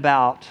 written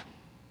about,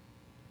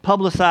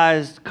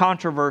 publicized,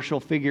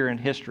 controversial figure in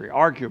history,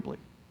 arguably,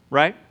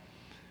 right?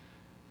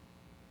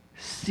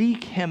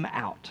 Seek him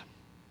out.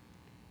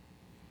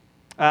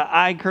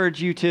 I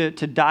encourage you to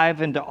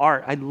dive into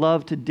art. I'd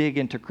love to dig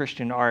into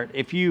Christian art.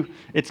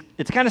 It's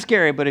kind of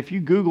scary, but if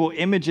you Google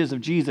images of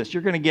Jesus,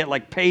 you're going to get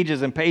like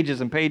pages and pages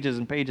and pages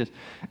and pages.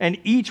 And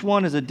each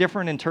one is a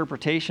different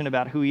interpretation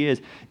about who he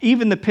is.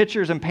 Even the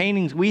pictures and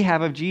paintings we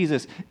have of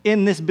Jesus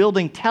in this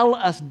building tell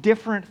us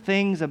different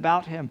things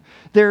about him.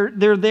 They're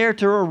there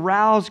to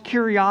arouse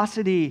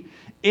curiosity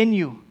in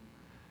you.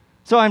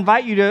 So I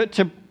invite you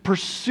to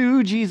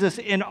pursue Jesus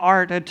in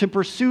art, to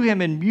pursue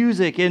him in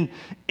music, in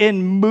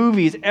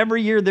movies.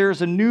 Every year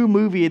there's a new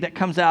movie that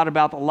comes out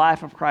about the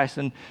life of Christ,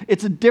 and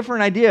it's a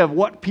different idea of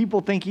what people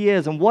think he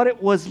is and what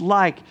it was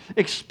like.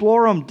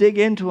 Explore him, dig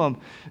into him.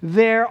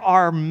 There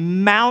are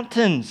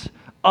mountains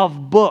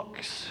of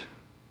books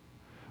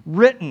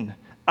written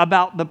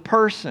about the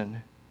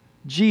person,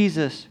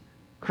 Jesus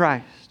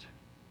Christ.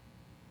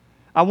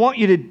 I want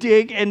you to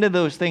dig into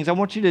those things. I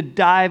want you to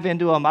dive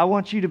into them. I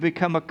want you to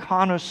become a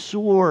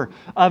connoisseur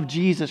of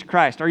Jesus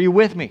Christ. Are you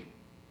with me?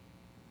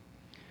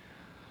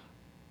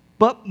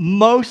 But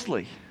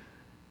mostly,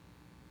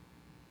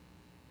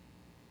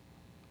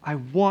 I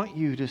want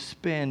you to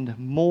spend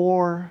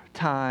more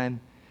time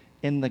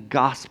in the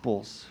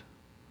Gospels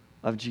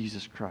of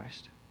Jesus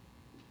Christ.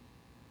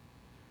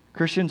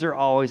 Christians are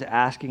always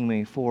asking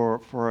me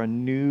for a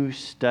new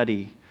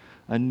study,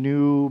 a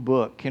new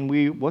book.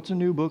 What's a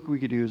new book we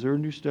could do? Is there a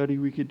new study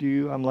we could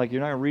do? I'm like,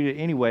 you're not going to read it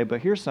anyway,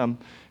 but here's a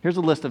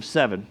list of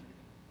 7.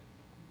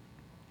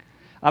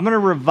 I'm going to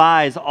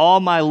revise all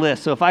my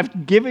lists. So if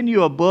I've given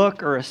you a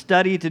book or a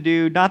study to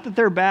do, not that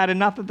they're bad and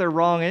not that they're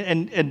wrong,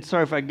 and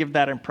sorry if I give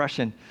that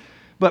impression,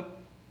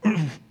 but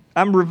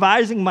I'm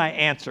revising my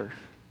answer.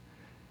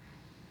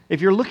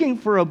 If you're looking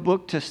for a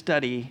book to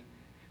study,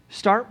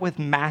 start with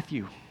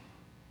Matthew.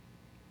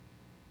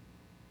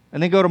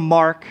 And then go to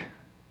Mark,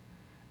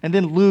 and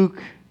then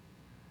Luke,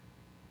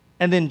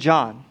 and then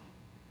John.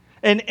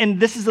 And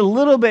this is a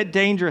little bit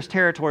dangerous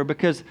territory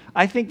because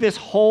I think this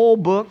whole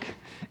book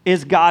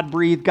is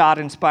God-breathed,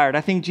 God-inspired. I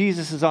think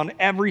Jesus is on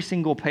every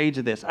single page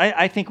of this.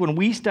 I think when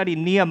we study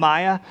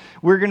Nehemiah,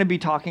 we're going to be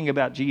talking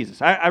about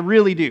Jesus. I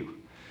really do.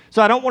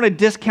 So I don't want to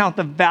discount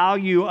the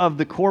value of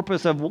the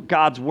corpus of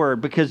God's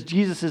word because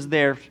Jesus is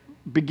there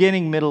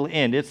beginning, middle,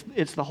 end.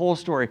 It's the whole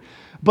story.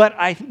 But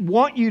I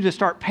want you to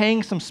start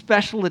paying some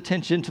special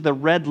attention to the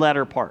red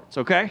letter parts,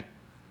 okay?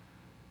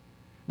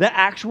 The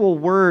actual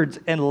words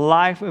and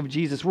life of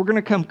Jesus. We're going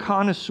to become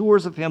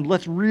connoisseurs of him.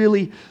 Let's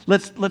really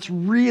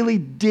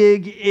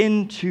dig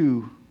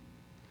into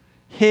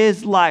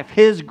his life,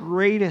 his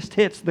greatest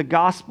hits, the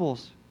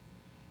Gospels.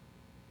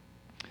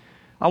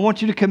 I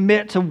want you to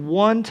commit to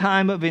one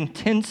time of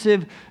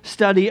intensive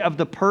study of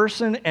the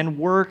person and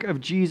work of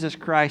Jesus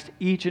Christ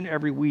each and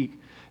every week.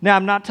 Now,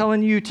 I'm not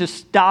telling you to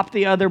stop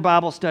the other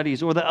Bible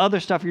studies or the other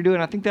stuff you're doing.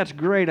 I think that's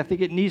great. I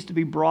think it needs to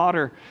be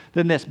broader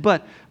than this.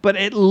 But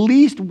at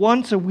least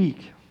once a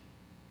week,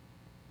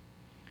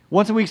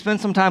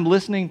 spend some time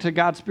listening to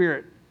God's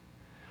Spirit.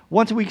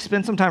 Once a week,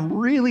 spend some time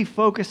really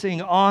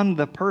focusing on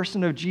the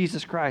person of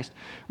Jesus Christ.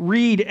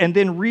 Read and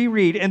then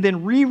reread and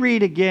then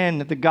reread again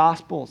the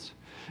Gospels.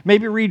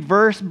 Maybe read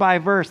verse by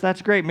verse.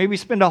 That's great. Maybe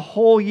spend a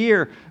whole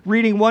year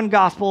reading one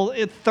gospel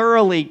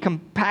thoroughly,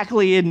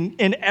 compactly,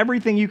 in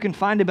everything you can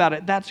find about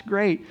it. That's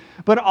great.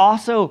 But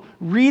also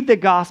read the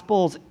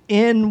gospels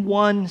in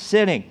one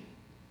sitting.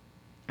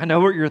 I know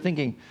what you're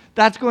thinking.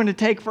 That's going to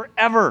take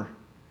forever.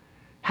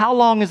 How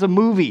long is a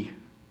movie?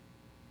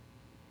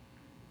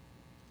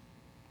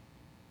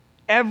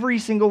 Every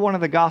single one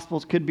of the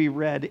gospels could be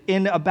read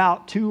in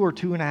about 2 or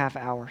 2.5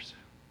 hours.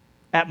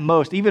 at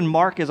most. Even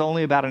Mark is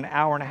only about an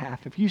hour and a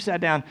half. If you sat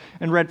down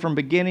and read from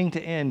beginning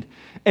to end,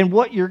 and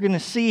what you're going to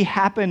see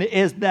happen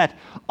is that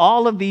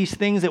all of these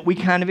things that we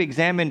kind of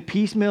examine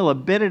piecemeal a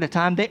bit at a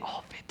time, they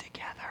all fit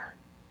together.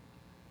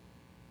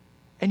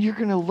 And you're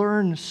going to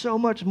learn so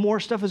much more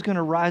stuff is going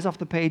to rise off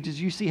the page as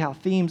you see how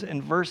themes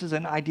and verses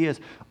and ideas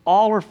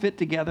all are fit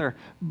together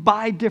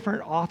by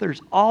different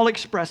authors, all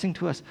expressing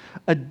to us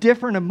a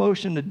different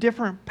emotion, a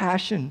different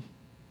passion,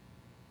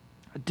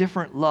 a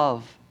different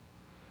love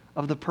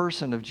of the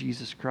person of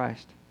Jesus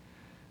Christ.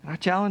 And I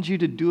challenge you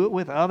to do it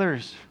with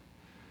others.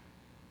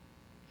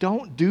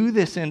 Don't do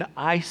this in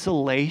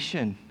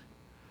isolation.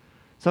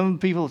 Some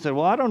people have said,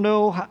 well, I don't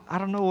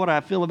know what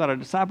I feel about a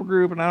disciple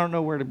group, and I don't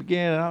know where to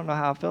begin, and I don't know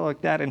how I feel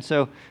like that. And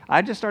so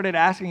I just started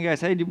asking you guys,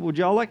 hey, would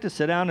y'all like to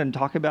sit down and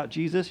talk about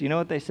Jesus? You know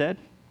what they said?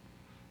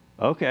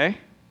 Okay.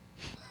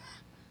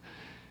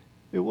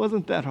 It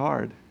wasn't that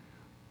hard.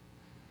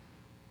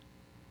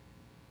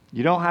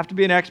 You don't have to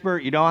be an expert.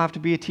 You don't have to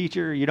be a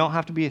teacher. You don't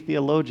have to be a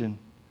theologian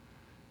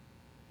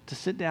to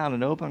sit down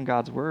and open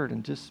God's Word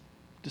and just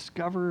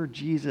discover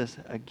Jesus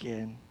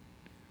again.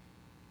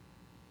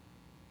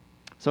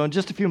 So in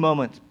just a few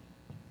moments,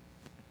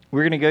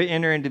 we're going to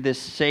enter into this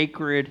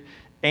sacred,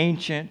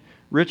 ancient,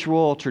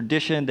 ritual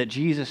tradition that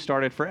Jesus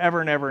started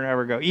forever and ever and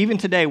ever ago. Even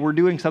today, we're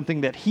doing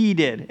something that he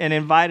did and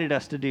invited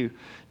us to do.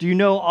 Do you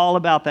know all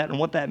about that and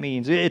what that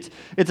means? It's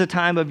a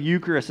time of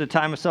Eucharist, a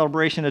time of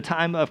celebration, a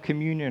time of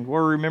communion,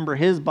 where we remember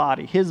his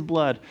body, his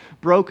blood,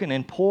 broken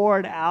and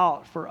poured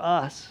out for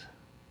us.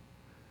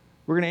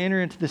 We're going to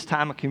enter into this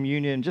time of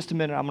communion. In just a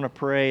minute, I'm going to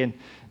pray and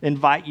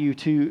invite you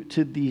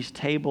to these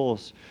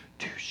tables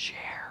to share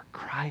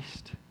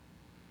Christ,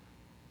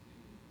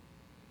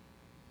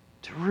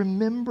 to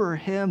remember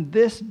him.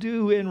 This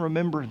do in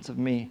remembrance of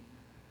me.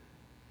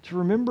 To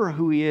remember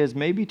who he is.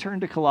 Maybe turn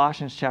to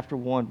Colossians chapter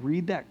 1.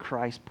 Read that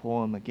Christ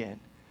poem again.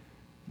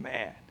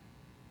 Man,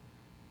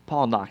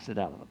 Paul knocks it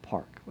out of the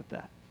park with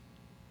that.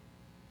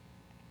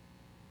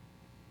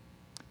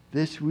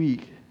 This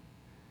week,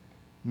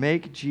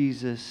 make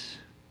Jesus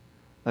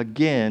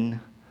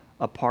again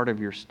a part of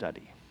your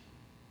study.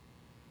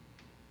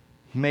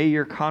 May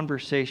your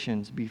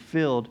conversations be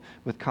filled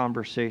with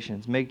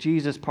conversations. Make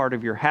Jesus part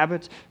of your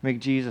habits. Make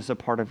Jesus a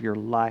part of your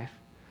life.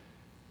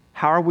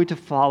 How are we to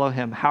follow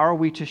him? How are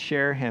we to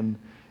share him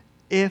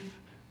if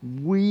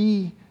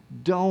we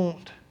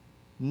don't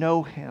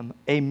know him?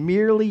 A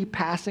merely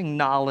passing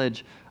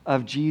knowledge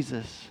of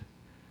Jesus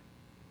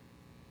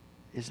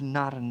is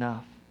not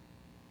enough.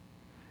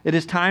 It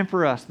is time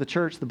for us, the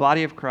church, the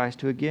body of Christ,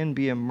 to again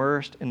be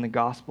immersed in the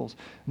Gospels,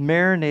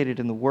 marinated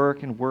in the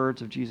work and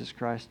words of Jesus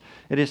Christ.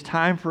 It is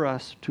time for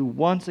us to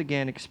once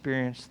again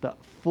experience the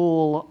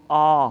full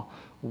awe,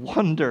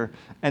 wonder,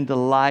 and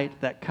delight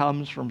that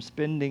comes from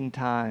spending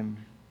time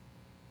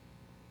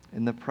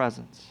in the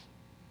presence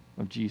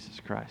of Jesus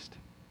Christ.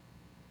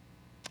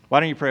 Why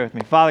don't you pray with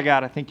me? Father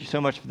God, I thank you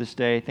so much for this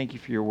day. Thank you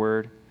for your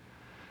word.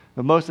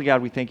 But mostly,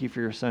 God, we thank you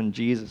for your son,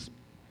 Jesus.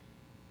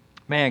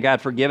 Man,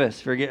 God, forgive us.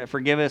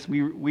 Forgive us.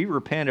 We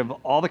repent of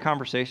all the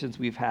conversations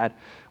we've had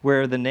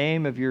where the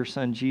name of your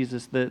son,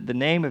 Jesus, the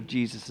name of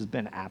Jesus has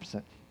been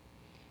absent.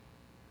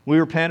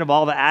 We repent of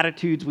all the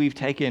attitudes we've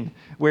taken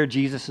where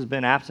Jesus has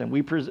been absent.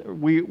 We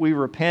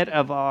repent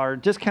of our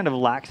just kind of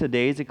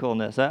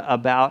lackadaisicalness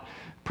about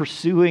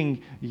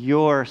pursuing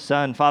your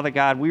son. Father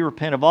God, we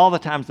repent of all the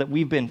times that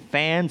we've been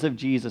fans of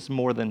Jesus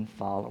more than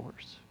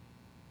followers.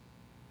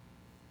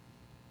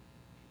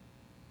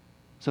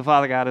 So,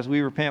 Father God, as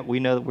we repent, we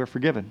know that we're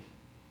forgiven.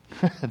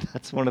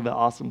 That's one of the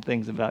awesome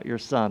things about your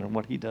Son and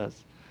what he does.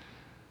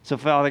 So,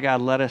 Father God,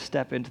 let us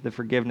step into the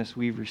forgiveness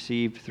we've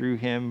received through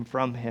him,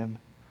 from him.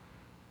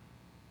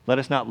 Let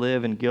us not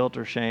live in guilt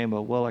or shame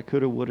of, well, I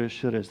coulda, woulda,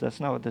 shoulda. That's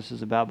not what this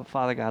is about. But,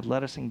 Father God,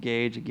 let us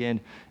engage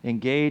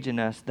in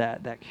us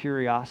that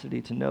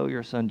curiosity to know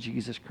your Son,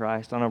 Jesus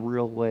Christ, on a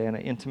real way, in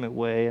an intimate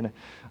way. And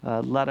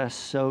let us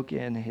soak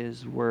in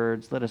his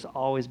words. Let us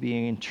always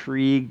be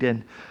intrigued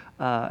and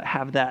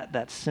have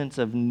that sense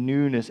of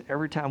newness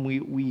every time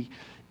we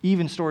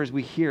even stories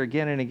we hear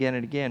again and again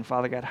and again.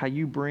 Father God, how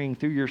you bring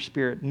through your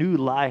Spirit new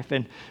life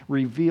and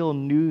reveal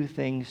new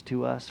things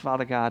to us.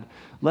 Father God,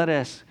 let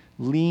us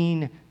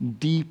lean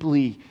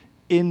deeply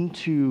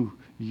into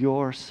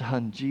your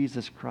Son,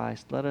 Jesus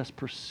Christ. Let us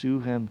pursue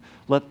him.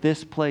 Let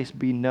this place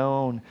be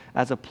known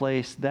as a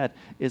place that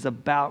is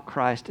about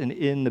Christ and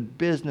in the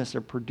business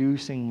of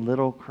producing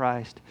little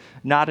Christ,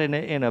 not in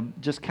a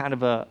just kind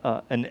of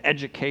an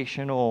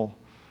educational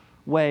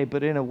way,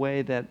 but in a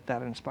way that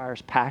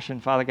inspires passion.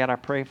 Father God, I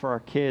pray for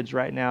our kids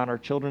right now in our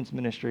children's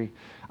ministry.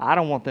 I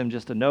don't want them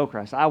just to know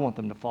Christ. I want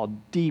them to fall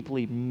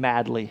deeply,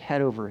 madly,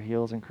 head over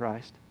heels in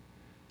Christ.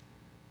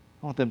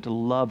 I want them to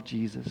love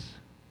Jesus,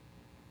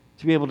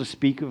 to be able to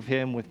speak of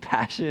him with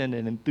passion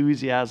and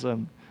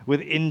enthusiasm,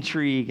 with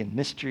intrigue and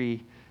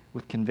mystery,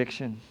 with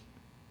conviction.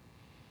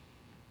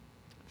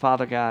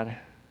 Father God,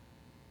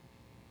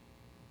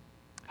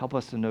 help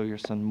us to know your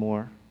Son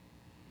more.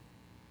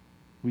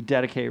 We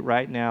dedicate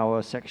right now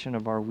a section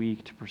of our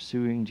week to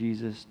pursuing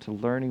Jesus, to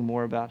learning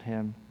more about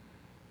him.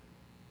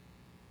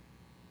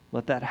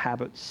 let that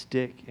habit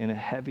stick in a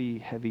heavy,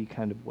 heavy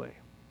kind of way.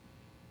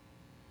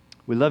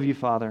 We love you,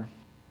 Father.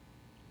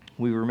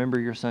 We remember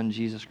your Son,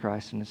 Jesus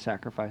Christ, and his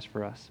sacrifice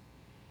for us.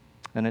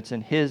 And it's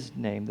in his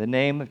name, the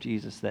name of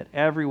Jesus, that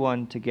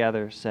everyone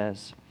together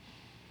says,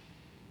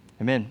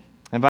 Amen.